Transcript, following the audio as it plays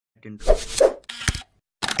Hi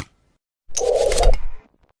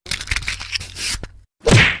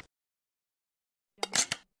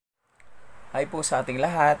po sa ating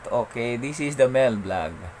lahat. Okay, this is the Mel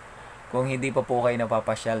Vlog. Kung hindi pa po kayo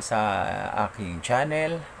napapasyal sa aking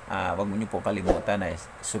channel, wag mo niyo po kalimutan na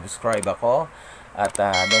subscribe ako. At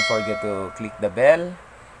don't forget to click the bell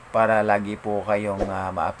para lagi po kayong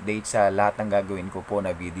ma-update sa lahat ng gagawin ko po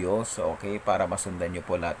na videos. Okay, para masundan niyo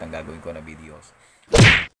po lahat ng gagawin ko na videos.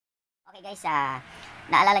 Okay guys,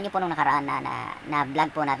 naalala niyo po nung nakaraan na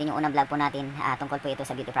vlog po natin, yung unang vlog po natin tungkol po ito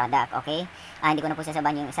sa beauty product, okay? Hindi ko na po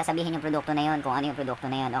sasabihin yung produkto na yon, kung ano yung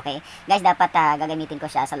produkto na yon, okay? Guys, dapat gagamitin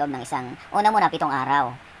ko siya sa loob ng una muna 7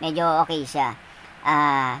 araw. Medyo okay siya.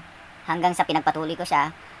 Hanggang sa pinagpatuloy ko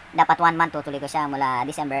siya, dapat 1 month tutuloy ko siya mula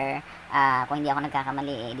December, kung hindi ako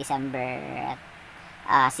nagkakamali, December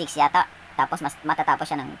 6 yata. Tapos matatapos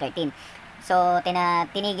siya ng 13. So,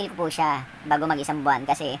 tinigil ko po siya bago mag-1 buwan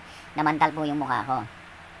kasi namantal po yung mukha ko.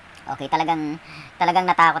 Okay, talagang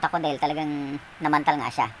natakot ako dahil talagang namantal nga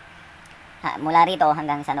siya. Mula rito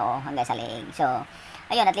hanggang sa noo, hanggang sa leeg. So,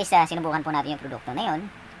 ayun, at least sinubukan po natin yung produkto na yun.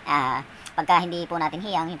 Pagka hindi po natin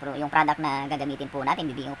hiyang, yung product na gagamitin po natin,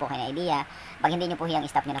 bibigyan ko po kayo ng idea. Pag hindi nyo po hiyang,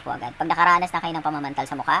 stop nyo na po agad. Pag nakaranas na kayo ng pamamantal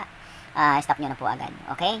sa mukha, stop nyo na po agad.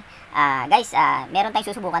 Okay? Guys, meron tayong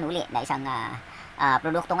susubukan uli na isang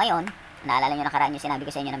produkto ngayon. Naalala nyo nakaraan yung sinabi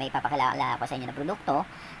ko sa inyo na may papakilala ko sa inyo na produkto.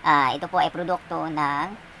 Ito po ay produkto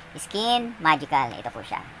ng Skin Magical. Ito po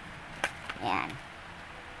siya. Ayan.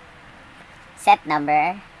 Set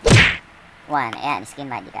number 1. Ayan,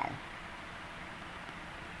 Skin Magical.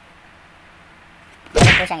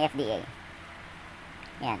 Meron po siyang FDA.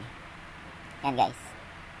 Ayan. Ayan guys.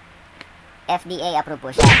 FDA approved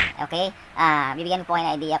po siya. Okay? Bibigyan ko po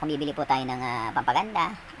kayo ng idea kung bibili po tayo ng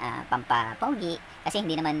pampaganda, pampapogi, kasi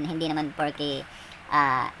hindi naman porque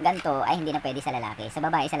ganito ay hindi na pwede sa lalaki. Sa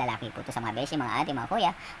babae, sa lalaki po ito, sa mga beshi, mga ate, mga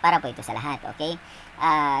kuya, para po ito sa lahat. Okay?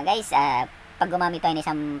 Guys, pag gumamit tayo ng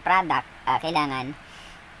isang product, kailangan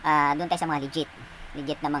doon tayo sa mga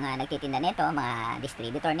legit na mga nagtitinda nito, mga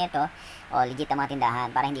distributor nito, o legit na mga tindahan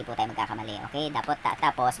para hindi po tayo magkakamali. Okay?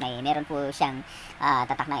 Tapos meron po siyang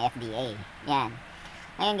tatak ng FDA. Yan.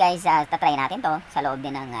 Ngayon guys, tatry natin to sa loob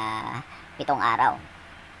din ng 7 araw.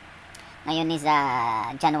 Ngayon is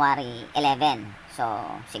January 11. So,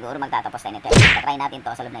 siguro magtatapos tayo nito. Tatry natin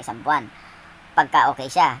to sa loob ng 1 buwan. Pagka okay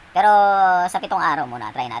siya. Pero sa 7 araw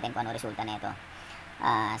muna, try natin kung ano resulta nito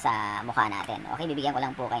sa mukha natin. Okay, bibigyan ko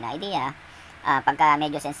lang po kayo ng idea. Pagka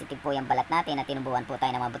medyo sensitive po yung balat natin at tinubuan po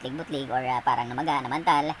tayo ng mga butlig-butlig or parang namaga,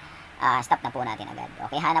 namantal, stop na po natin agad.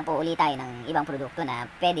 Okay, hanap po ulit tayo ng ibang produkto na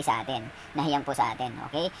pwede sa atin, nahiyang po sa atin.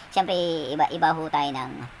 Okay, syempre iba ho tayo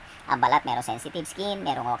ng balat, merong sensitive skin,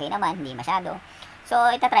 merong okay naman, hindi masyado. So,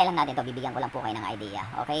 itatry lang natin to, bibigyan ko lang po kayo ng idea.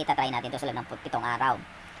 Okay, itatry natin to sa loob ng 7 araw.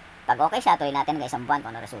 Pag okay siya, tuloy natin hanggang 1 buwan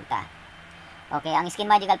kung ano resulta. Okay, ang Skin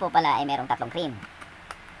Magical po pala ay merong 3 cream.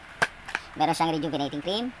 Meron siyang Rejuvenating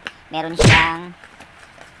Cream, meron siyang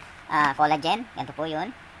collagen, ganito po yun.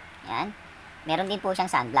 Yan. Meron din po siyang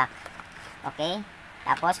sunblock. Okay?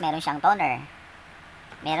 Tapos meron siyang toner.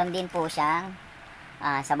 Meron din po siyang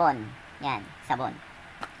sabon. Yan, sabon.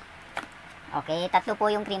 Okay, 3 po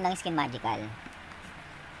yung cream ng Skin Magical.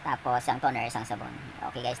 Tapos ang toner, isang sabon.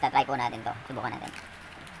 Okay guys, tatry po natin to. Subukan natin.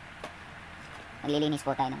 Maglilinis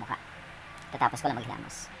po tayo ng mukha. Tatapos ko lang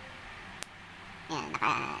maghilamos. Yan,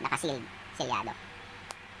 naka-sealed. Selyado.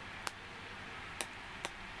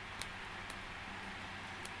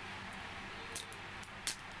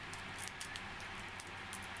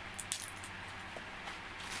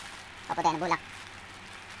 Papo tayo ng bulak.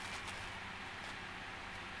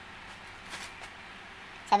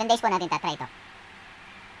 7 days po natin tatry ito.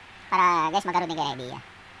 Para guys magkaroon din kayo idea.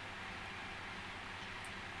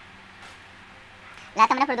 Lahat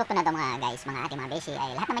naman ng produkto na ito mga guys, mga ate, mga beshi,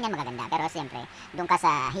 ay lahat naman yan magaganda. Pero siyempre, doon ka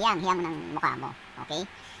sa hiyang ng mukha mo. Okay?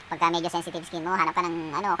 Pagka medyo sensitive skin mo, hanap ka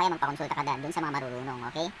ng kaya magpakonsulta ka doon sa mga marurunong.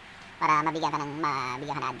 Okay? Para mabigyan ka ng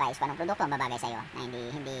advice kung anong produkto ang babagay sa'yo na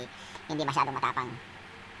hindi masyadong matapang.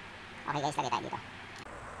 Okay guys, lagay tayo dito.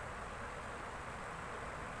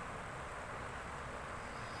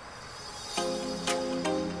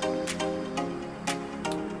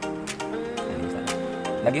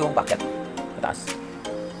 Lagi yung packet. Taas.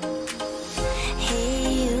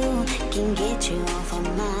 Hey, you can get you off of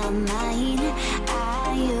my mind.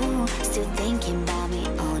 Are you still thinking about me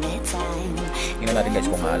all the time? Tingnan natin guys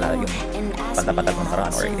kung maalala yung pantapatag ng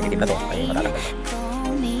nakaraan or itim na to ay matatanggal.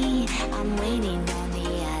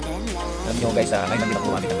 Alam nyo guys, ngayon lang din ako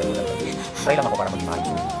gumamit ng dalulan. Try lang ako para maging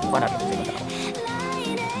maayos. Buka natin sa ibang tao.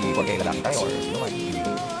 Hindi huwag kayo lalaki tayo or sino man.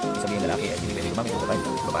 sabihin lalaki ay hindi pwede gumamit,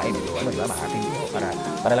 babae medyo ano, di ba, maating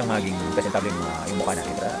para lang maging presentable yung mukha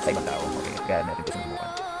natin sa ibang tao. Okay, kaya natin ito sinubukan.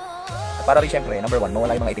 At para rin syempre, number 1,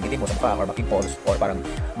 mawala yung mga itim-itim mo sa mukha or pimples or parang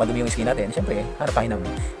madumi yung skin natin. Syempre, hanap tayo ng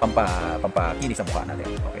pampakinis sa mukha natin.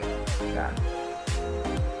 Okay, yan.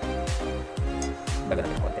 Dagan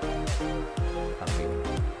natin ng konti. Okay.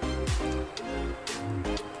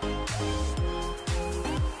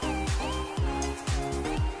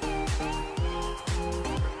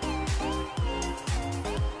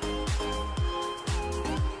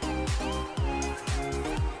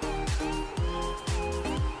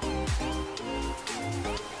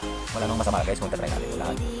 Wala nang masama guys, kung try natin ito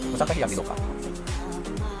lahat. Kung saan kahiyak dito ka.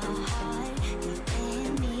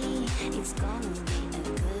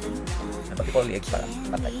 Pati po legs para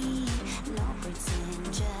pantay.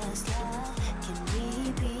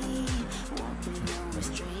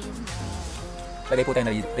 Lagay po tayo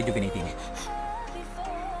na rejuvenating.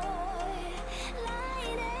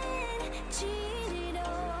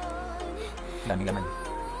 Daming laman.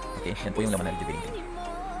 Okay, yan po yung laman na rejuvenating.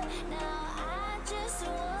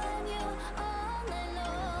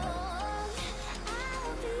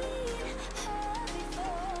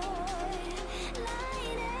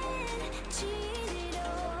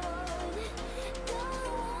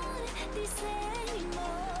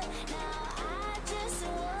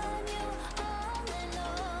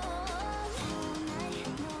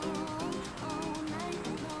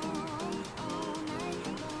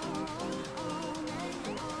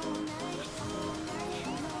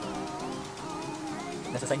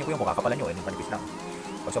 Nasa sa inyo po yung mukha, kapalan nyo, yung panipis lang.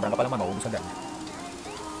 Pag sobrang kapal naman, mauubos agad.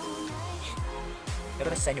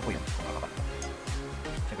 Pero nasa sa inyo po yung mukha kapal.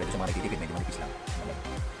 Siyempre, ito sa mga nagtitipid, medyo manipis lang.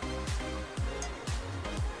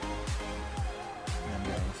 Ayan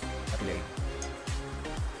guys, patulay.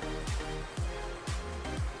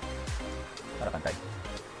 Para pantay.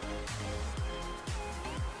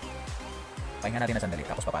 Pahinga natin na sandali,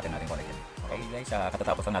 tapos papatin natin collagen. Okay guys,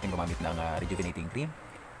 katatapos lang natin gumamit ng rejuvenating cream.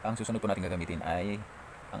 Ang susunod po natin gagamitin ay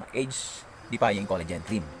ang age-defying collagen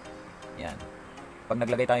cream. Yan. Pag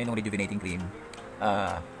naglagay tayo ng rejuvenating cream,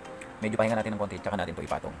 medyo pahinga natin ng konti, tsaka natin ito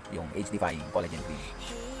ipatong yung age-defying collagen cream.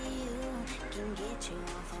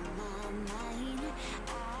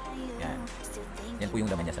 Yan. Yan po yung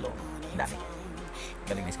laman niya sa loob. Ang dami.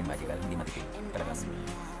 Galing na Skin Magical, hindi matipid. Talagang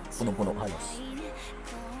punong-puno halos.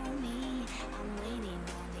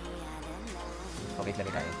 Okay,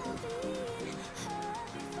 lagay tayo.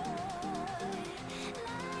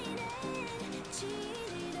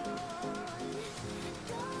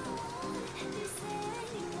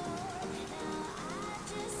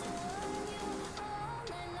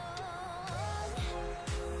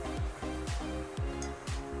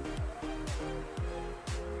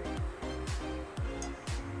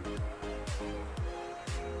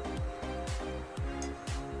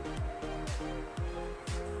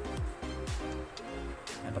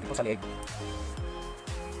 Pati po sa leeg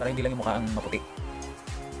para hindi lang yung mukha ang maputi,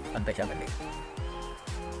 pantay siya ang leeg.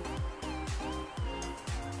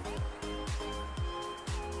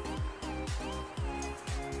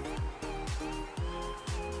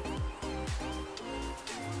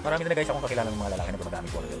 Marami na guys akong kakilala ng mga lalaki na gumagamit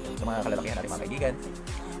po sa mga kalalakihan natin, mga kaibigan.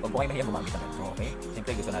 Huwag po kayo mahiyang gumamit ng ito, okay?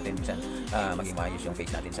 Siyempre gusto natin minsan maging maayos yung face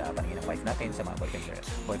natin sa paningin ng wife natin, sa mga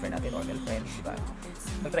boyfriend natin or girlfriend, diba?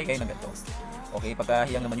 Mag-try kayo ng ganito. Okay, pagka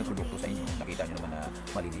hiyang naman yung produkto sa inyo, nakita nyo naman na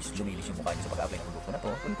malinis, luminis yung mukha nyo sa pag-apply ng produkto na to,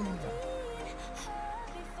 tuloy-tuloy nyo.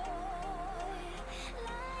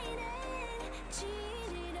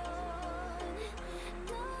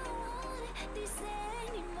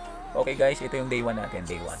 Okay guys, ito yung day 1 natin,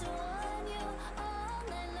 day 1.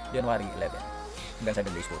 January 11. Hanggang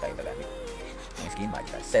 7 days po tayo gagamit ng Skin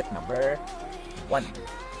Magical. Set number 1.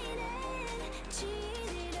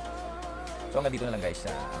 So hanggang dito na lang guys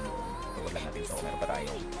ang tuwag lang natin. So meron pa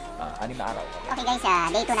tayong 6 na araw. Okay guys,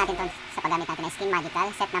 day 2 natin to sa paggamit natin ng Skin Magical.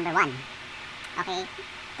 Set number 1. Okay,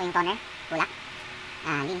 ito yung toner, tulak.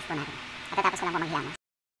 Linis po natin. At tatapos ko lang po maghilamos.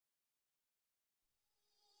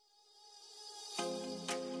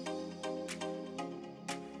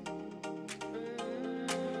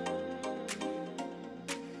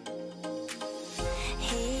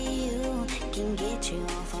 Can get you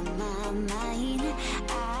off of my mind.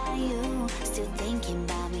 Are you still thinking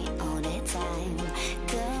about me all the time?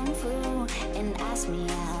 Come through and ask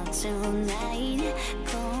me out tonight.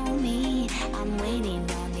 Call me, I'm waiting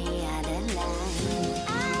on the other line.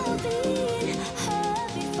 I've been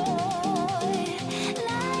hurt before,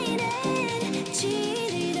 lied and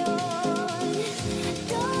cheated on.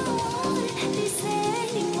 Don't want this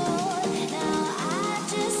anymore. Now I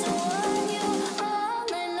just want you all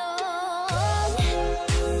night long.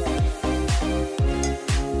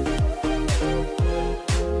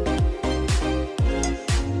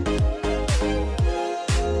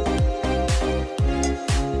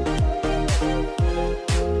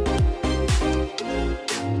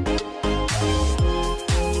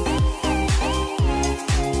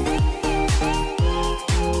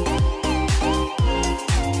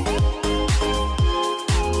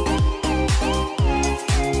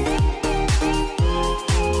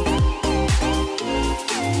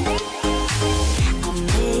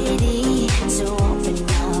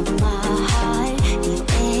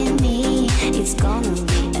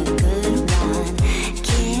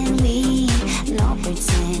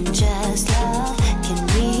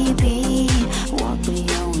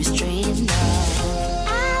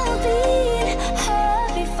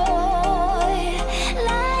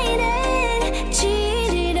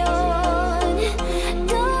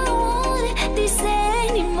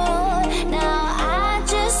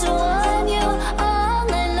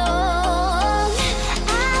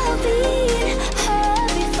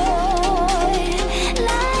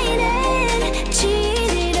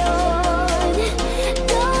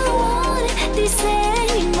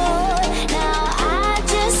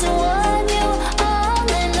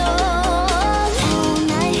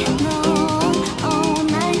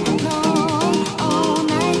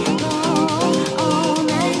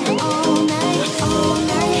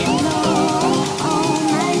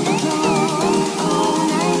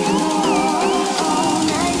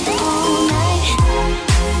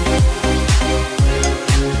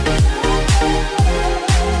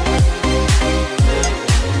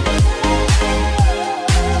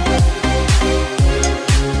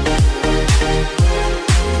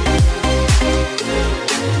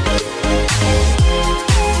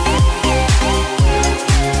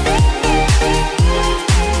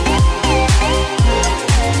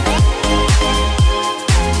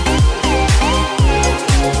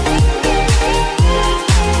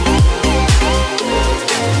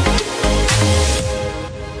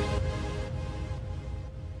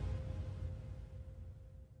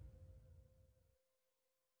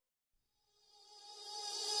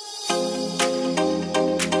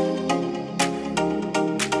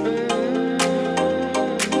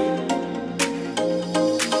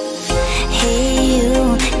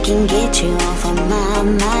 can get you off of my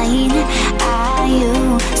mind. Are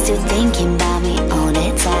you still thinking about me all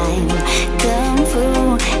the time? Come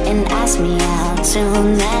through and ask me out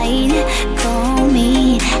tonight. Call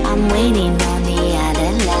me, I'm waiting on the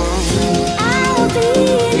other line. I've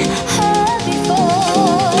been hurt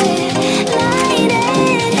before, lied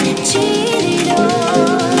and cheated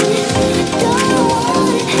on. Don't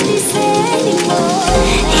want this anymore.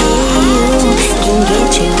 Hey, you can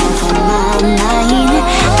get you off of my mind.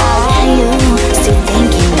 Are you still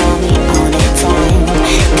thinking about me all the time?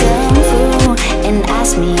 Come through and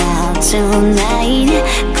ask me out tonight.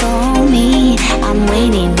 Call me, I'm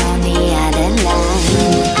waiting on the other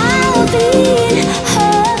line. I've been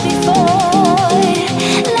hurt before,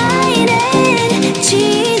 lied and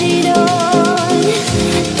cheated on.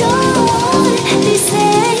 Don't want this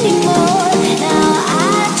anymore. Now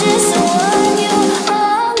I just want you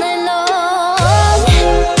all night long.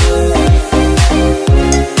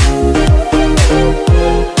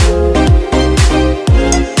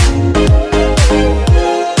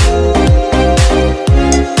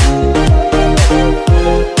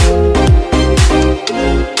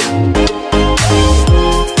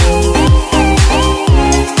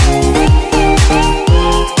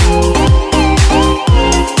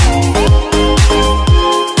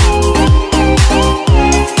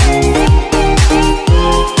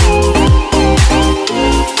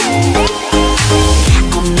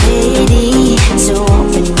 I'm ready to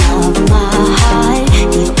open up my heart.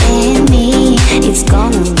 You and me, it's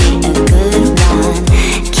gonna be a good one.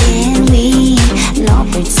 Can we not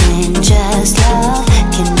pretend, just love?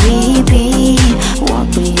 Can we be what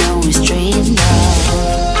we always dreamed of?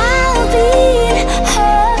 I've been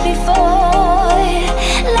hurt before,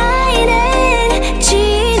 lied and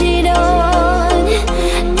cheated on.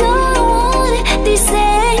 Don't want this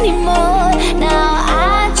anymore. Now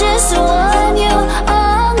I just want you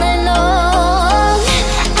all night long.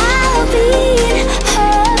 I've been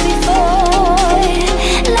hurt before,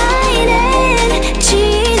 lied and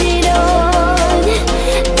cheated on.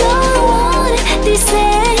 Don't want this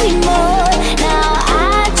anymore. Now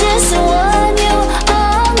I just want you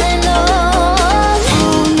all night long.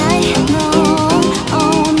 All night long,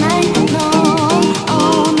 all night long,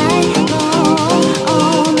 all night long,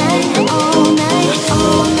 all night, all night,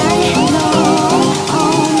 all night long,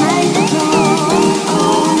 all night long,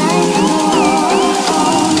 all night long,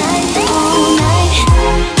 all night, all night.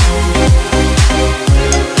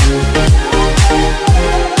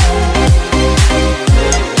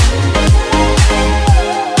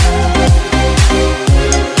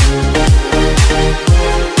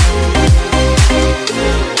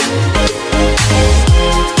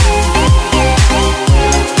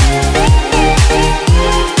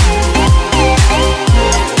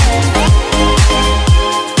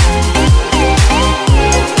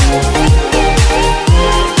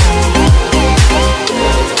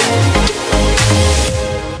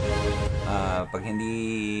 Pag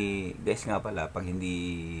hindi, guys nga pala, pag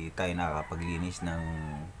hindi tayo nakakapaglinis ng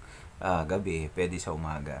gabi, pwede sa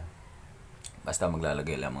umaga. Basta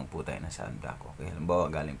maglalagay lamang po tayo ng sunblock. Okay, halimbawa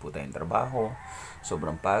galing po tayong trabaho,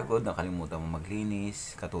 sobrang pagod, nakalimutan mo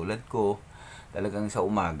maglinis, katulad ko, talagang sa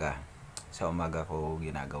umaga ko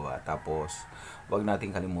ginagawa. Tapos, wag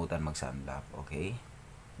natin kalimutan mag sunblock, okay?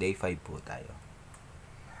 Day 5 po tayo.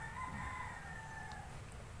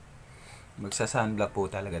 Magsa-sunblock po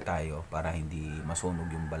talaga tayo para hindi masunog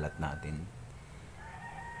yung balat natin.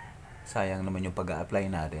 Sayang naman yung pag-a-apply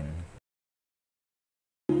natin.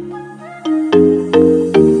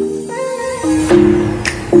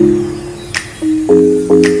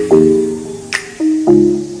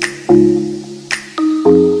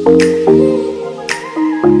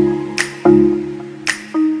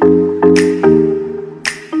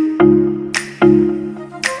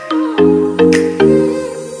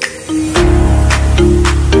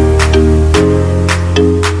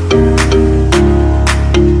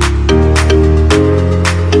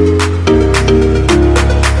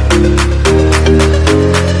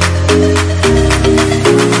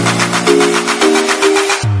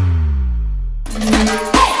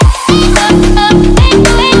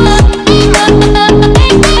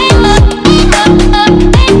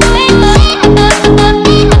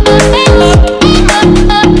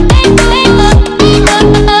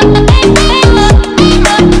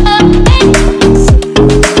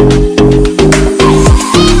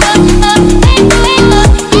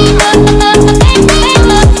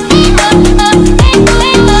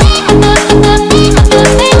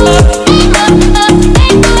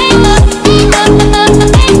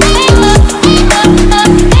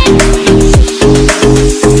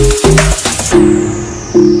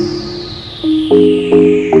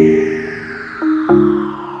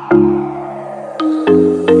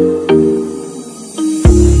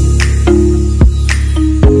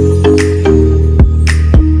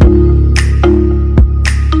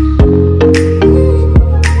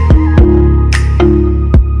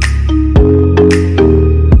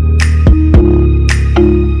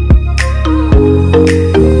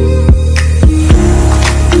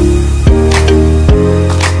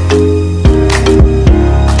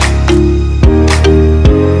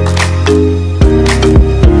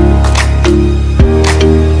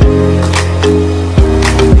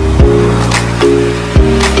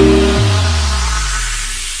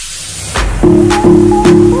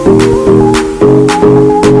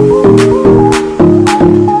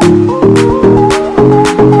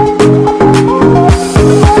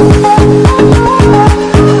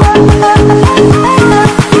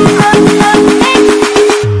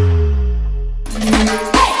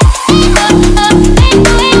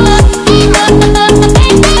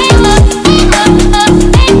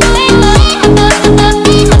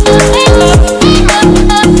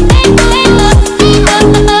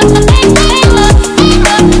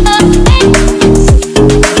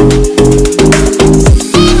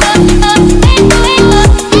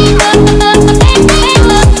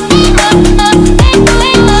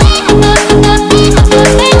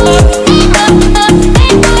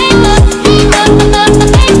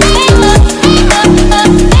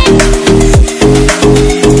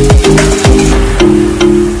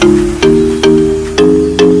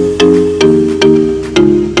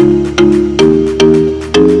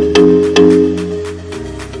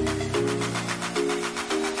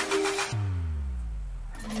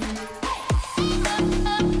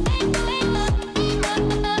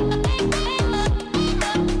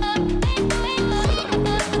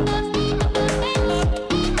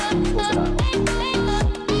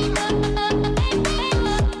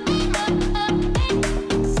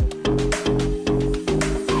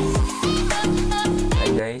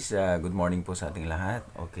 Good morning po sa ating lahat.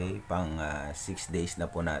 Okay, pang 6 days na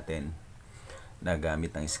po natin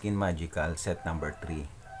nagamit ng Skin Magical set number 3.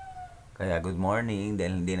 Kaya good morning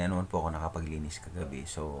dahil hindi na naman po ako nakapaglinis kagabi.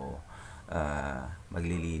 So,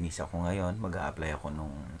 maglilinis ako ngayon. Mag-a-apply ako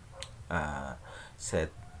nung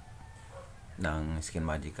set ng Skin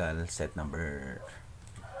Magical set number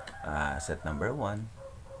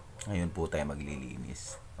 1. Ngayon po tayo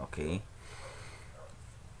maglilinis. Okay?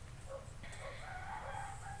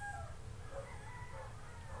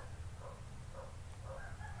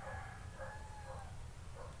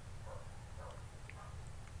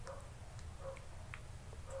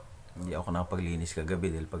 Hindi ako nakapaglinis kagabi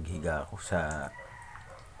dahil paghiga ako sa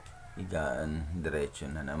higaan, diretso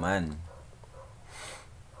na naman.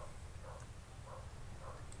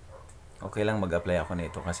 Okay lang mag-apply ako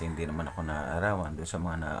nito kasi hindi naman ako naaarawan. Doon sa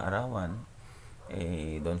mga naaarawan,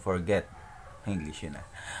 don't forget, English yun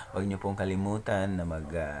huwag nyo pong kalimutan na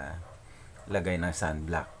maglagay ng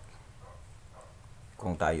sunblock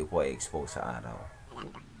kung tayo po ay expose sa araw.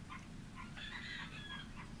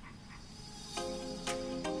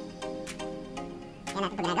 Yan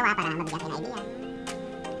natin ito ginagawa para mabigyan kayo ng idea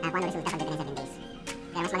kung ano resulta pagdating ng 7 days.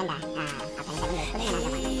 Kaya mas maganda, after ng 7 days, tuloy na nagawa.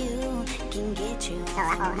 So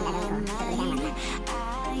ako, ang gagawin ko, tuloy na lang.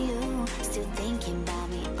 Still thinking about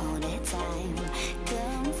me all the time.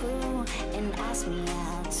 Come through and ask me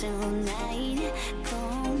out tonight.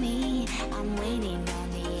 Call me, I'm waiting on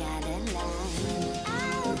the other line.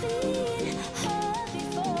 I've been hurt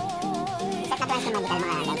before. Set na Dries yung medical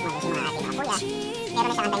mga guys, mga ating mga kuya. Meron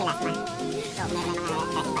na siyang anti-melasma. So, meron na mga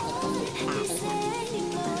dirty particles sa face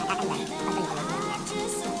nyo. Tatanggal. Patuloy ko lang.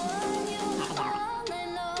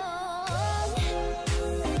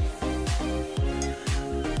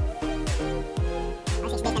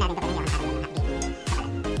 Pero sunblock ko.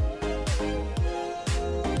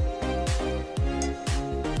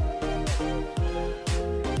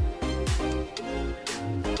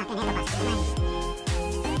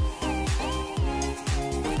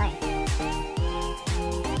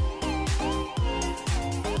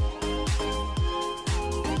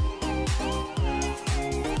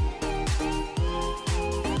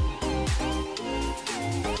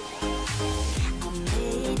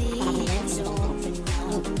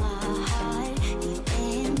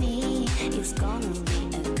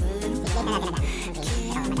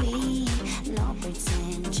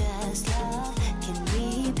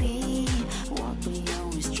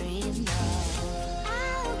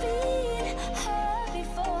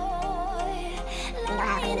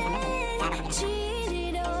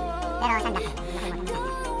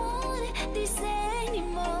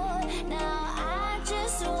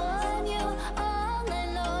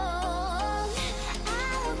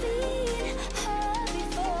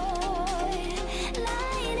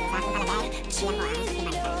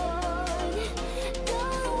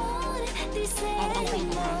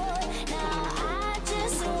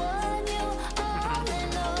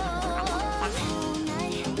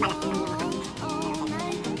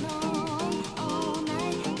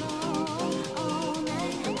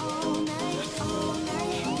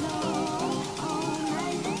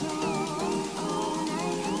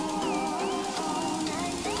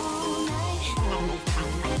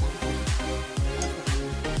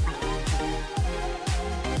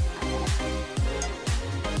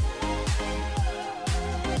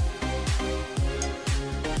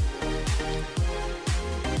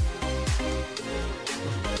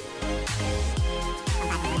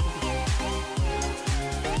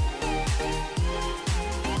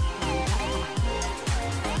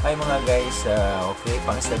 Hi mga guys, okay,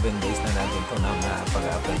 pang 7 days na natin ito na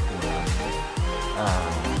pag-apply ko ng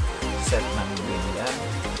set ng ganyan.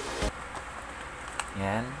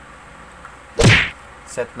 Yan.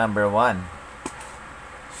 Set number 1.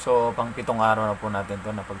 So, pang 7 araw na po natin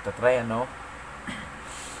ito na pagtatry, ano?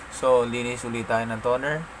 So, linis ulit tayo ng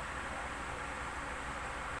toner.